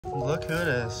Look who it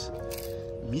is.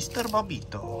 Mr.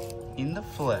 Bobito in the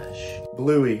flesh.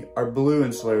 Bluey, our blue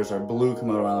installators, our blue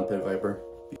Komodo Island pit viper.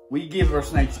 We give our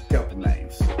snakes a couple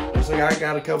names. Just like I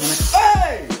got a couple names.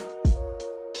 Hey!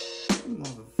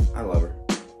 I love her.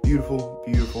 Beautiful,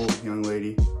 beautiful young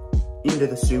lady. Into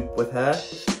the soup with her.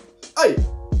 Hey!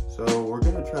 So we're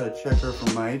gonna try to check her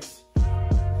for mites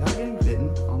without getting bitten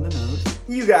on the nose.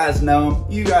 You guys know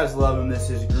him. You guys love him.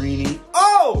 This is Greenie.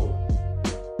 Oh!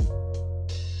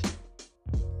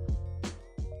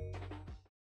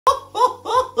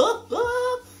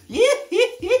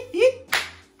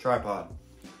 Tripod.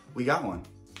 We got one.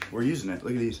 We're using it.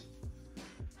 Look at these.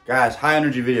 Guys, high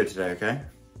energy video today, okay?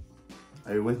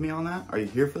 Are you with me on that? Are you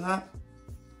here for that?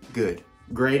 Good.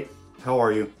 Great. How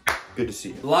are you? Good to see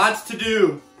you. Lots to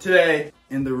do today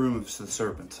in the room of the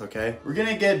serpents, okay? We're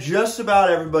gonna get just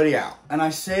about everybody out. And I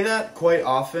say that quite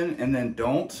often and then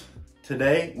don't.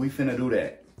 Today, we finna do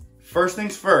that. First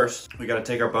things first, we gotta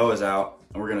take our boas out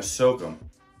and we're gonna soak them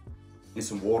in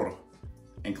some water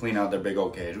and clean out their big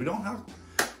old cage. We don't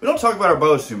talk about our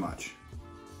boas too much.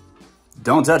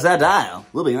 Don't touch that dial.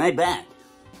 We'll be right back.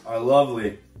 Our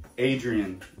lovely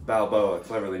Adrian Balboa,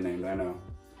 cleverly named, I know.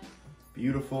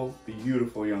 Beautiful,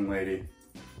 beautiful young lady.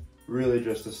 Really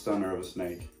just a stunner of a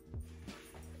snake.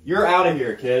 You're out of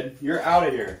here, kid. You're out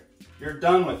of here. You're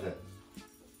done with it.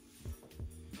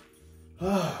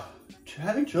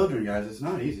 Having children, guys, it's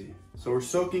not easy. So we're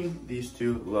soaking these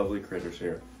two lovely critters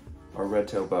here. Our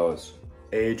red-tailed boas.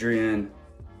 Adrian.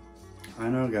 I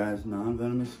know, guys,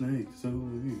 non-venomous snake. So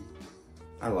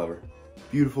I love her.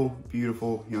 Beautiful,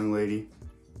 beautiful young lady.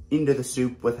 Into the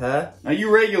soup with her. Now, you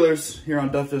regulars here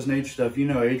on Duff Does Nature Stuff, you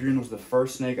know Adrian was the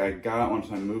first snake I got once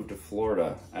I moved to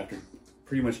Florida after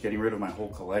pretty much getting rid of my whole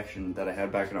collection that I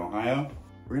had back in Ohio.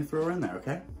 We're gonna throw her in there,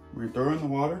 okay? We're gonna throw her in the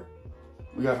water.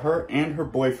 We got her and her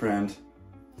boyfriend.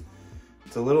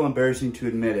 It's a little embarrassing to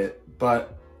admit it,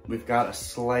 but we've got a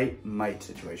slight mite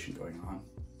situation going on.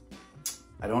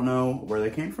 I don't know where they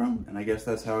came from, and I guess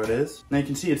that's how it is. Now you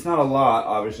can see it's not a lot,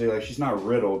 obviously, like she's not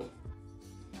riddled.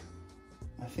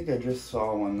 I think I just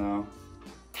saw one though.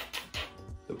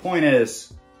 The point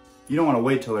is, you don't want to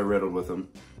wait till they're riddled with them.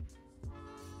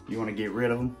 You want to get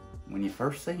rid of them when you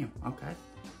first see them, okay?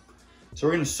 So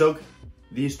we're gonna soak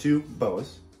these two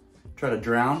boas, try to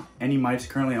drown any mites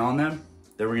currently on them.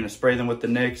 Then we're gonna spray them with the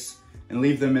Nix and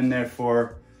leave them in there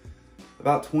for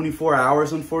about 24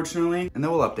 hours, unfortunately, and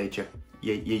then we'll update you.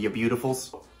 You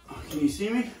beautifuls. Can you see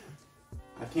me?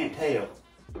 I can't tell.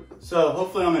 So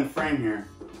hopefully I'm in frame here.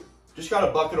 Just got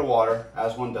a bucket of water,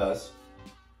 as one does.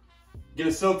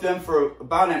 Gonna soak them for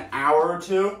about an hour or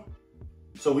two.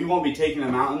 So we won't be taking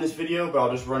them out in this video, but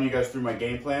I'll just run you guys through my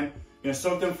game plan. Gonna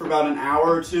soak them for about an hour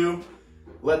or two.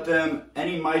 Let them,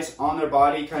 any mites on their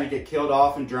body kind of get killed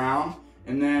off and drown.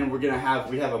 And then we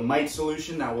have a mite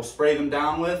solution that we'll spray them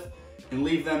down with and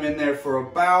leave them in there for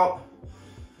about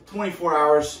 24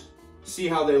 hours, see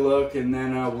how they look, and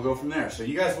then we'll go from there. So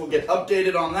you guys will get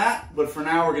updated on that, but for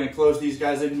now we're gonna close these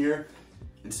guys in here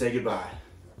and say goodbye.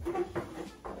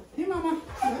 Hey mama,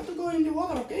 you have to go in the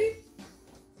water, okay?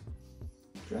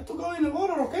 You have to go in the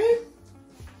water, okay?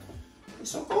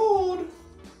 It's so cold.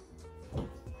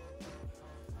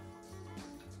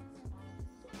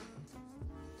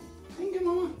 Thank you,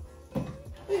 mama.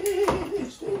 Hey,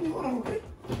 stay in the water, okay?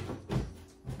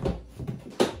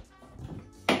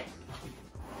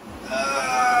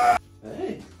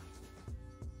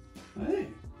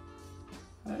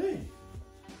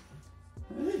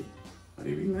 Are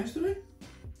you being nice to me? Are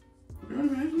you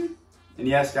being nice to me? And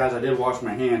yes, guys, I did wash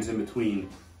my hands in between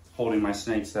holding my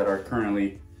snakes that are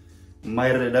currently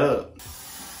mited up.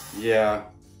 Yeah.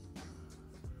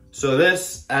 So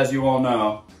this, as you all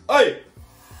know, hey,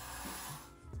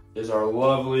 is our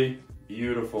lovely,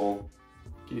 beautiful,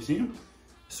 can you see him?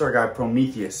 This is our guy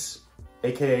Prometheus,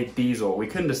 AKA Diesel. We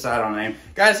couldn't decide on a name.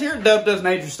 Guys, here at Duff Does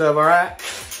Nature Stuff, all right?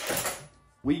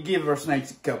 We give our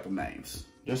snakes a couple names.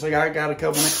 Just like I got a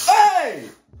couple names. Hey!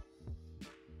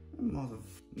 Mother,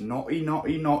 naughty,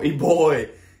 naughty, naughty boy.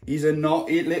 He's a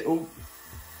naughty little...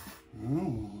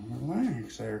 Oh,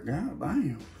 relax there, God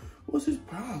damn. What's his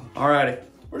problem? Alrighty,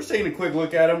 we're just taking a quick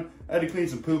look at him. I had to clean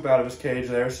some poop out of his cage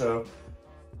there, so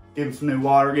give him some new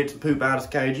water, get some poop out of his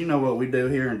cage. You know what we do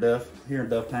here in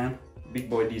Duff Town.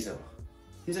 Big boy Diesel.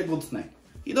 He's a good snake.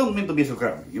 He don't mean to be so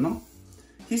grumpy, you know?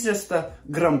 He's just a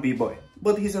grumpy boy.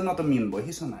 But he's not a mean boy.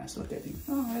 He's so nice. Look at him.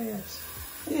 Oh, yes.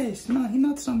 Yes, no, he's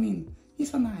not so mean.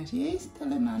 He's so nice. Yes, tell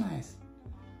him how nice.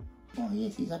 Oh,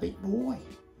 yes, he's a big boy.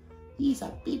 He's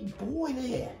a big boy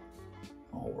there.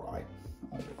 All right.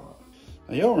 All right.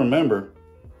 Now, y'all remember,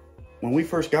 when we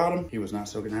first got him, he was not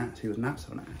so nice. He was not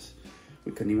so nice.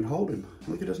 We couldn't even hold him.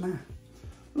 Look at us now.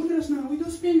 Look at us now. We do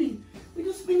spinning. We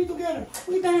do spinning together.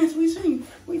 We dance, we sing.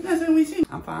 We dance and we sing.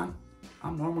 I'm fine.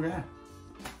 I'm a normal guy.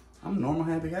 I'm a normal,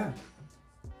 happy guy.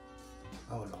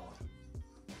 Oh, Lord.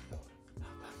 Lord.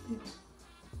 Not like this.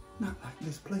 Not like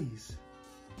this, please.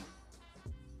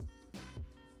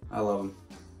 I love him.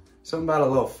 Something about a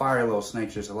little fiery little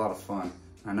snake's just a lot of fun.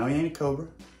 I know he ain't a cobra.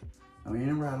 I know he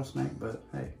ain't a rattlesnake, but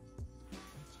hey,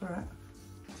 it's all right.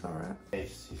 It's all right.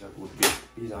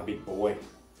 He's a big boy.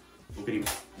 Look at him.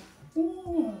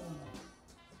 Ooh.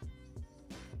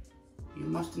 You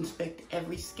must inspect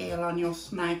every scale on your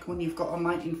snake when you've got a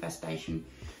mite infestation.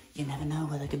 You never know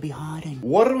where they could be hiding.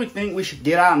 What do we think we should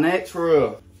get out next for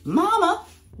real? Mama,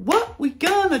 what we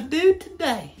gonna do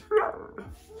today?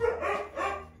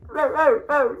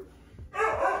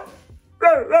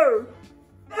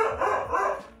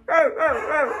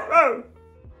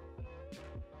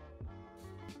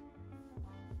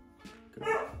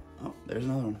 Oh, there's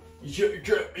another one. You shut your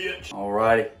trap, bitch.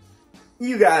 Alrighty.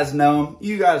 You guys know him.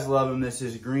 You guys love him. This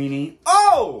is Greenie.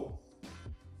 Oh!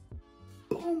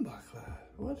 Boomba-cloud.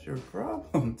 What's your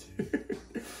problem, dude?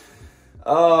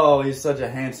 Oh, he's such a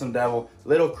handsome devil.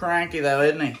 Little cranky though,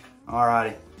 isn't he?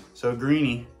 Alrighty. So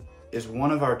Greenie is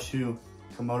one of our 2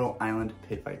 Komodo Island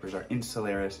pit vipers, our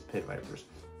Insularis pit vipers.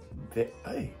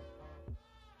 Hey.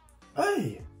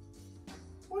 Hey.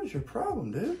 What is your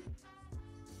problem, dude?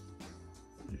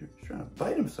 He's trying to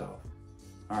bite himself.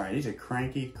 Alright, he's a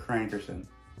cranky crankerson.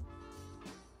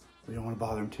 We don't want to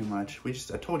bother him too much.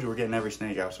 I told you we're getting every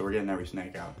snake out, so we're getting every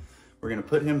snake out. We're going to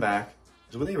put him back.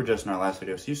 Because they were just in our last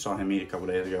video, so you saw him eat a couple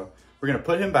days ago. We're going to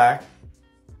put him back.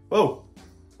 Whoa.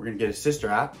 We're going to get his sister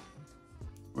out.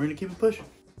 We're going to keep him pushing.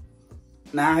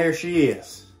 Now here she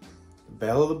is. The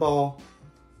belle of the ball.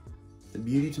 The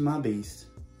beauty to my beast.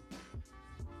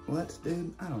 What,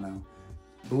 dude? I don't know.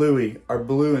 Bluey, our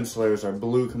blue Insularis, our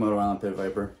blue Komodo Island pit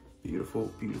viper.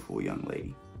 Beautiful, beautiful young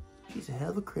lady. She's a hell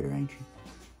of a critter, ain't she?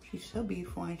 She's so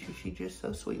beautiful, ain't she? She's just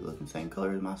so sweet looking. Same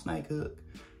color as my snake hook.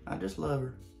 I just love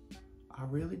her. I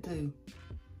really do.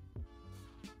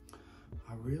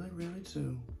 I really, really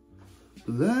do.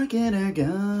 Look at her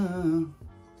go.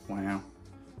 Wow.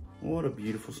 What a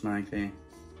beautiful snake there.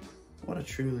 What a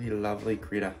truly lovely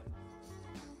critter.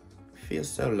 Feel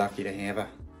so lucky to have her.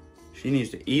 She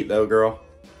needs to eat though, girl.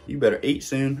 You better eat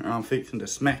soon or I'm fixing to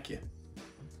smack you.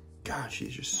 God,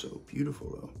 she's just so beautiful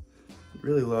though. I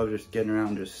really love just getting around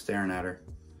and just staring at her.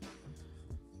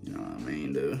 You know what I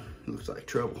mean, dude? It looks like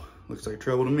trouble. Looks like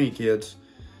trouble to me, kids.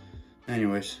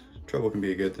 Anyways, trouble can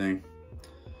be a good thing.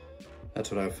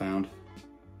 That's what I've found.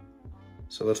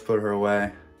 So let's put her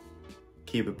away.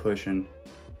 Keep it pushing.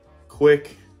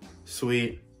 Quick,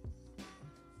 sweet,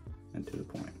 and to the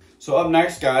point. So up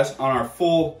next, guys, on our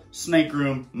full snake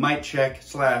room mite check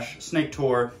 / snake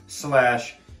tour /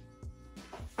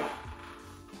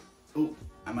 ooh,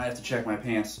 I might have to check my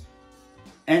pants.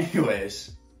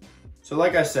 Anyways, so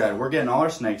like I said, we're getting all our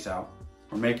snakes out.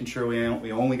 We're making sure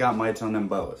we only got mites on them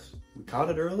boas. We caught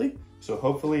it early, so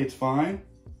hopefully it's fine.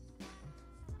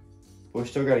 But we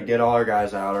still got to get all our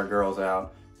guys out, our girls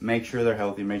out, make sure they're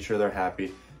healthy, make sure they're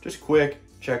happy. Just quick,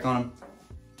 check on them,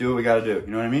 do what we got to do. You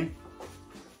know what I mean?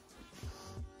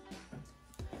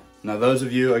 Now, those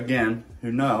of you, again,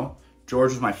 who know,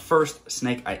 George was my first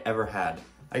snake I ever had.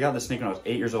 I got this snake when I was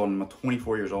 8 years old, and I'm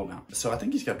 24 years old now. So I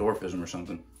think he's got dwarfism or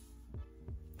something.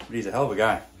 But he's a hell of a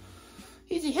guy.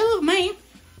 He's a hell of a man.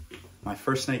 My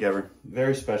first snake ever.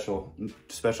 Very special.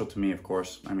 Special to me, of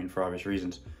course. I mean, for obvious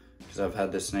reasons. Because I've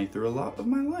had this snake through a lot of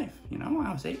my life. You know,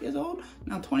 I was 8 years old,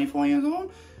 now 24 years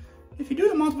old. If you do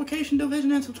the multiplication,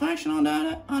 division, and subtraction on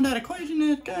that equation,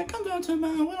 it comes out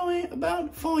to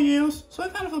about 4 years. So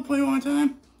I've had it for pretty long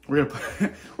time. We're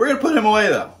gonna put him away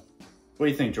though. What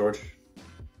do you think, George?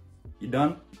 You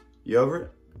done? You over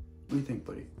it? What do you think,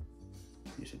 buddy?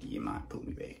 You said you might put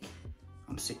me back.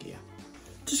 I'm sick of you.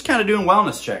 Just kind of doing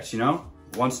wellness checks, you know?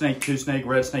 1 snake, 2 snake,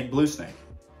 red snake, blue snake.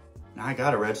 Now I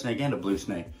got a red snake and a blue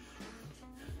snake.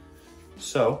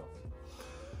 So,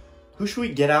 who should we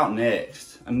get out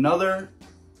next? Another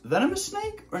venomous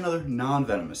snake or another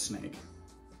non-venomous snake?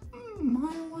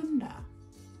 I wonder.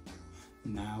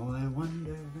 Now I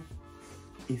wonder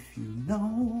if you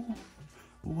know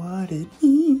what it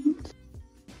means.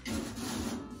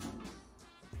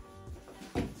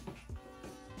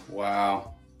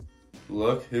 Wow.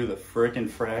 Look who the frickin'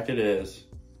 frack it is.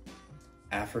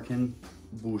 African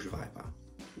bush viper.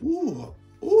 Ooh,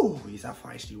 he's a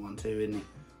feisty one too, isn't he?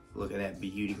 Look at that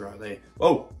beauty right there.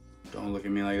 Whoa, don't look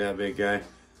at me like that, big guy.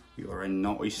 You are a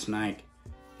naughty snake.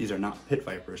 These are not pit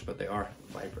vipers, but they are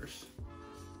vipers.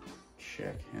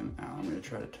 Check him out. I'm gonna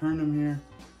try to turn him here.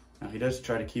 Now he does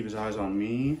try to keep his eyes on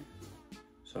me,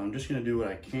 so I'm just gonna do what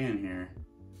I can here.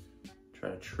 Try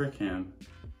to trick him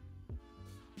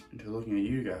into looking at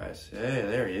you guys. Hey,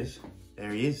 there he is.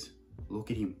 There he is.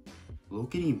 Look at him.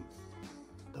 Look at him.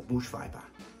 The bush viper.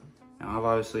 Now I'm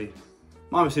obviously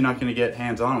not gonna get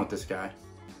hands-on with this guy,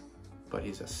 but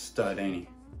he's a stud, ain't he?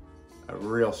 A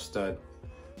real stud.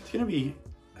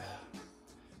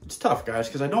 It's tough, guys,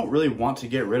 because I don't really want to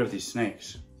get rid of these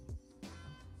snakes.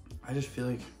 I just feel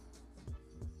like,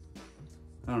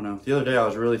 I don't know. The other day I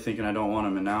was really thinking I don't want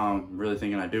them, and now I'm really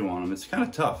thinking I do want them. It's kind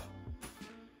of tough.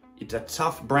 It's a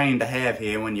tough brain to have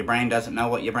here when your brain doesn't know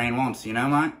what your brain wants, you know,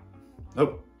 mate?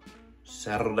 Oh,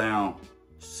 settle down,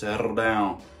 settle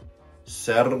down,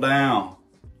 settle down.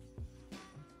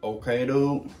 Okay,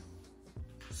 dude,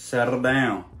 settle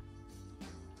down.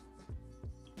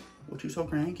 What you so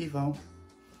cranky for?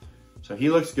 So he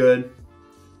looks good.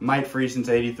 Mite free since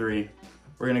 83.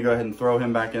 We're gonna go ahead and throw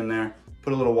him back in there,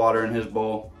 put a little water in his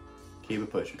bowl, keep it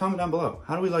pushing. Comment down below,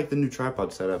 how do we like the new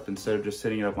tripod setup instead of just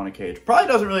sitting it up on a cage? Probably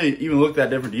doesn't really even look that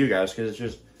different to you guys because it's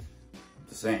just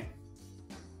the same.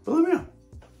 But let me know.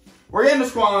 We're getting the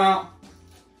squall out.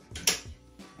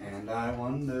 And I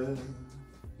wonder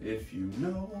if you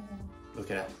know. Look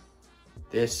at that.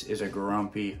 This is a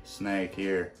grumpy snake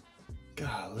here.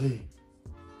 Golly.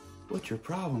 What's your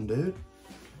problem, dude?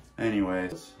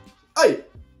 Anyways. Hey!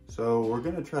 So we're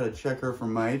gonna try to check her for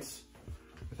mites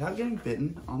without getting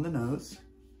bitten on the nose.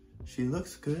 She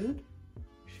looks good.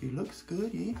 She looks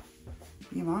good, yeah.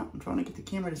 Yeah, Mom, I'm trying to get the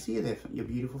camera to see you there, your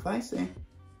beautiful face there.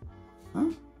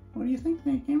 Huh? What do you think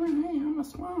there, Cameron? Hey, I'm a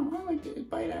swallow. I like to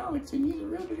bite Alex, and he's a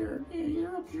real jerk. Yeah, he's a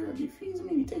real jerk. He feeds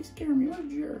me, he takes care of me. What a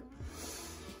jerk.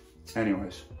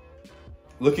 Anyways,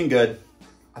 looking good.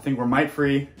 I think we're mite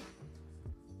free.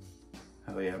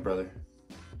 Hell yeah, brother.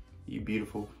 You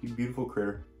beautiful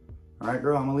critter. All right,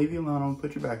 girl, I'm gonna leave you alone. I'm gonna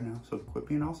put you back now. So quit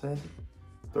being all sassy.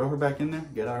 Throw her back in there.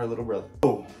 Get out our little brother.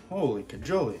 Oh, holy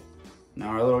cajoli.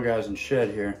 Now our little guy's in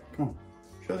shed here. Come on,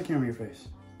 show the camera your face.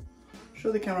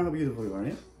 Show the camera how beautiful you are,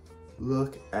 yes?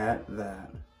 Look at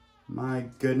that. My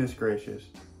goodness gracious.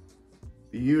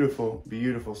 Beautiful,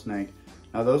 beautiful snake.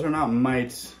 Now those are not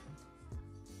mites.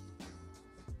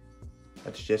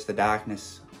 That's just the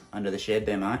darkness under the shed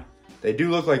there, mate. They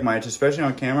do look like mites, especially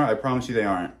on camera. I promise you they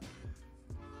aren't.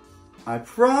 I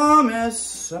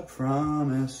promise, I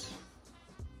promise.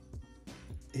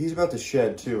 He's about to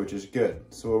shed too, which is good.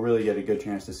 So we'll really get a good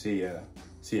chance to see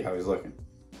how he's looking.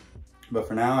 But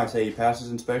for now, I say he passes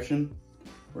inspection.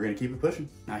 We're gonna keep it pushing.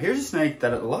 Now here's a snake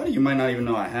that a lot of you might not even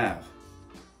know I have.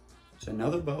 It's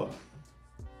another boa.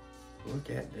 Look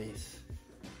at this.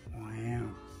 Wow.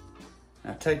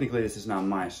 Now technically this is not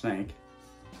my snake,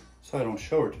 so I don't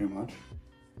show her too much.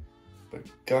 But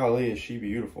golly, is she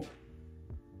beautiful.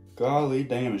 Golly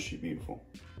damn, is she beautiful.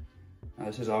 Now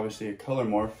this is obviously a color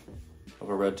morph of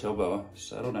a red-tailed boa.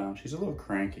 Settle down. She's a little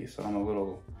cranky, so I'm a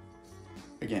little...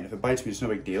 Again, if it bites me, it's no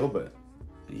big deal, but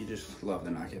you just love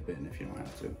to not get bitten if you don't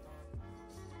have to.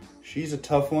 She's a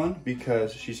tough one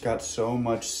because she's got so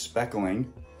much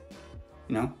speckling.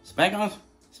 You know, speckles?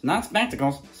 It's not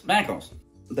spectacles, speckles.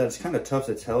 That's kind of tough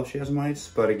to tell if she has mites,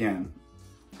 but again,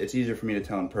 it's easier for me to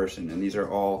tell in person, and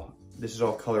this is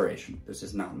all coloration. This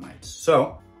is not mites.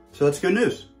 So that's good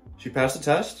news. She passed the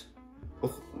test.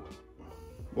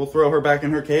 We'll throw her back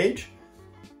in her cage.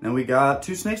 Now we got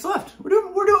 2 snakes left. We're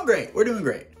doing great. We're doing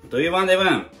great. Do you want a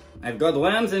worm? I've got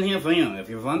worms in here for you. If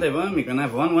you want a worm, you can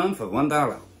have one worm for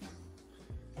 $1.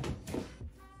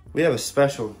 We have a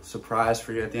special surprise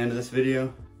for you at the end of this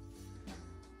video.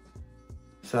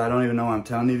 So I don't even know why I'm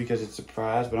telling you because it's a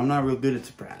surprise, but I'm not real good at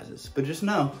surprises. But just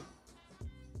know,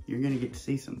 you're gonna get to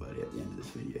see somebody at the end of this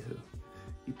video who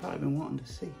you've probably been wanting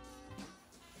to see.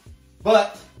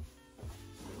 But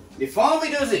before we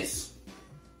do this,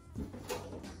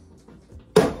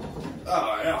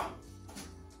 Oh yeah.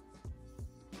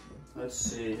 Let's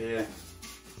see here.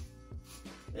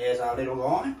 there's our little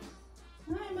guy.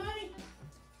 Hi, buddy.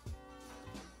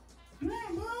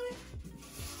 Hi, buddy.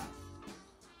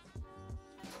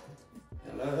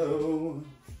 Hello.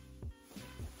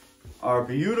 Our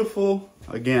beautiful,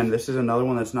 again, this is another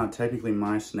one that's not technically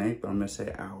my snake, but I'm gonna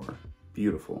say our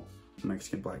beautiful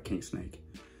Mexican black king snake.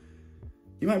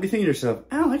 You might be thinking to yourself,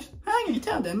 Alex, how can you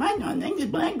tell that my snake is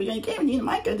black because you can't see the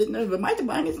mic because the mic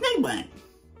black is snake black?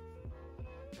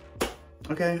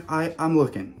 okay, I'm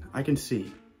looking, I can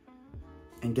see.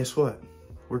 And guess what?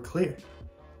 We're clear.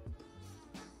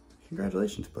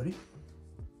 Congratulations, buddy.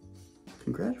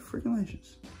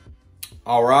 Congratulations.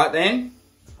 All right then.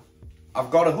 I've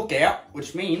got a hook out,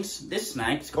 which means this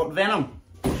snake's got venom.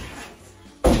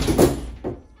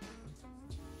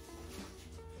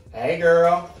 Hey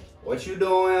girl, What you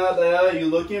doing out there? You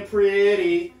looking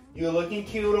pretty. You looking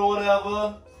cute or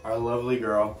whatever. Our lovely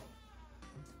girl.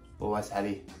 Oh, what's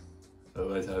happy? Oh,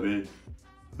 what's happy?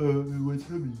 Oh, what's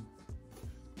happy?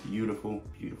 Beautiful,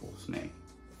 beautiful snake.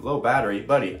 Low battery,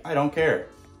 buddy, I don't care.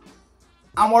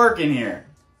 I'm working here.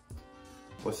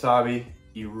 Wasabi,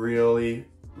 you really,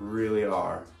 really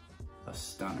are a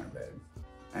stunner, babe.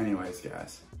 Anyways,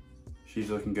 guys, she's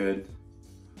looking good.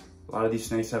 A lot of these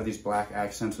snakes have these black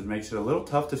accents, which makes it a little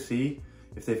tough to see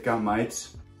if they've got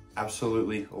mites.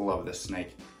 Absolutely love this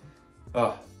snake.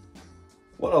 Oh,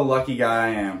 what a lucky guy I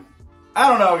am. I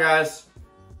don't know, guys.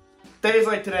 Days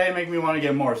like today make me want to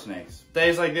get more snakes.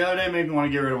 Days like the other day make me want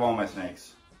to get rid of all my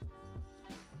snakes.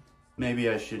 Maybe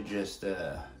I should just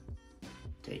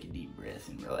take a deep breath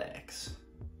and relax.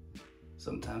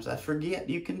 Sometimes I forget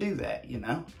you can do that, you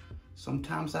know?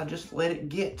 Sometimes I just let it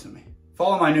get to me.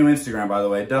 Follow my new Instagram, by the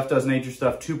way, Duff Does Nature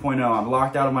Stuff 2.0. I'm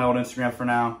locked out of my old Instagram for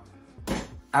now.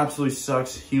 Absolutely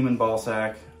sucks, human ball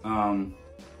sack. Got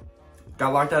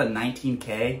locked out at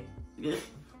 19K. We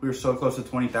were so close to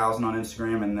 20,000 on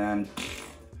Instagram, and then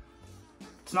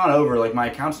it's not over. Like, my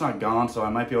account's not gone, so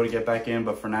I might be able to get back in,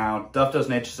 but for now, Duff Does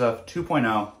Nature Stuff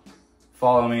 2.0.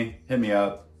 Follow me, hit me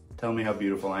up, tell me how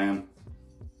beautiful I am.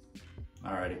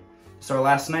 Alrighty, it's our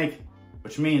last snake,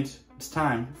 which means it's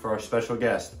time for our special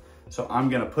guest. So I'm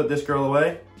gonna put this girl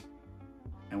away,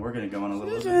 and we're gonna go on a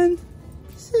little Susan!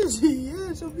 Susie,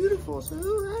 yeah, so beautiful,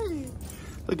 Sue, hey.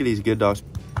 Look at these good dogs.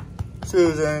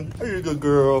 Susan, are you a good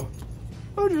girl?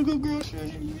 Oh, you're a good girl,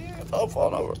 Susan, yeah. Oh,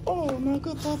 fall over. Oh, my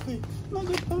good puppy, my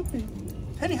good puppy.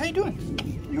 Teddy, how you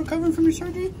doing? You recovering from your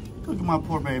surgery? Look at my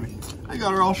poor baby. I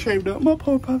got her all shaved up, my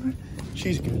poor puppy.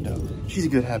 She's good, though. She's a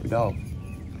good, happy dog.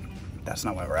 That's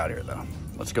not why we're out here, though.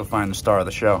 Let's go find the star of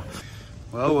the show.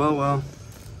 Well, well, well.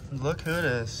 Look who it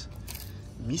is.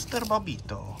 Mr.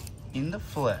 Bobito in the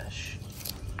flesh.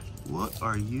 What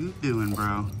are you doing,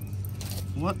 bro?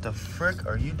 What the frick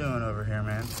are you doing over here,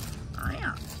 man?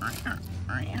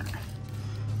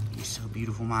 You're so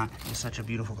beautiful, Mike. You're such a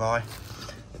beautiful guy.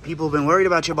 People have been worried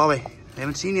about you, Bobby. They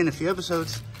haven't seen you in a few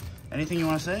episodes. Anything you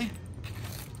want to say?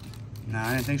 No,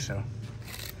 I didn't think so.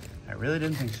 I really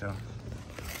didn't think so.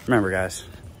 Remember, guys,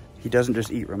 he doesn't just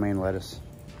eat romaine lettuce.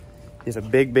 He has a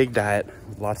big, big diet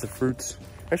with lots of fruits.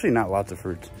 Actually, not lots of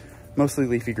fruits. Mostly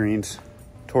leafy greens,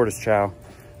 tortoise chow,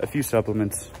 a few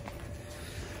supplements.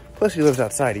 Plus, he lives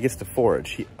outside. He gets to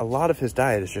forage. A lot of his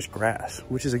diet is just grass,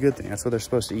 which is a good thing. That's what they're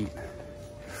supposed to eat.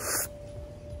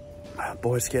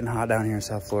 Boy, it's getting hot down here in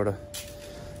South Florida.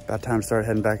 About time to start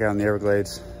heading back out in the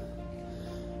Everglades.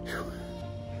 Whew.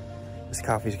 This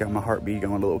coffee's got my heartbeat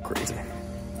going a little crazy.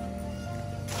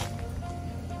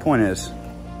 Point is,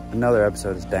 another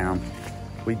episode is down.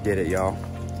 We did it, y'all.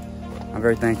 I'm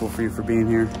very thankful for you for being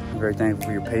here. I'm very thankful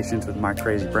for your patience with my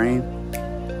crazy brain.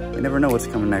 We never know what's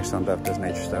coming next on Duff Does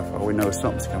Nature Stuff. All we know is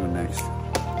something's coming next.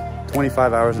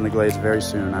 25 hours in the glades very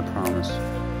soon, I promise.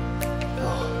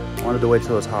 Oh, I wanted to wait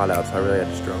till it's hot out, so I really had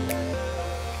to struggle.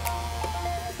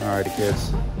 Alrighty,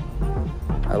 kids.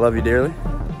 I love you dearly.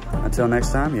 Until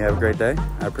next time, you have a great day.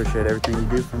 I appreciate everything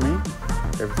you do for me,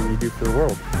 everything you do for the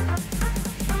world.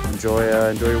 Enjoy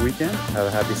your weekend. Have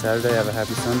a happy Saturday. Have a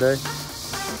happy Sunday.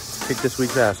 Kick this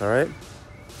week's ass, all right?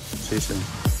 See you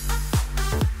soon.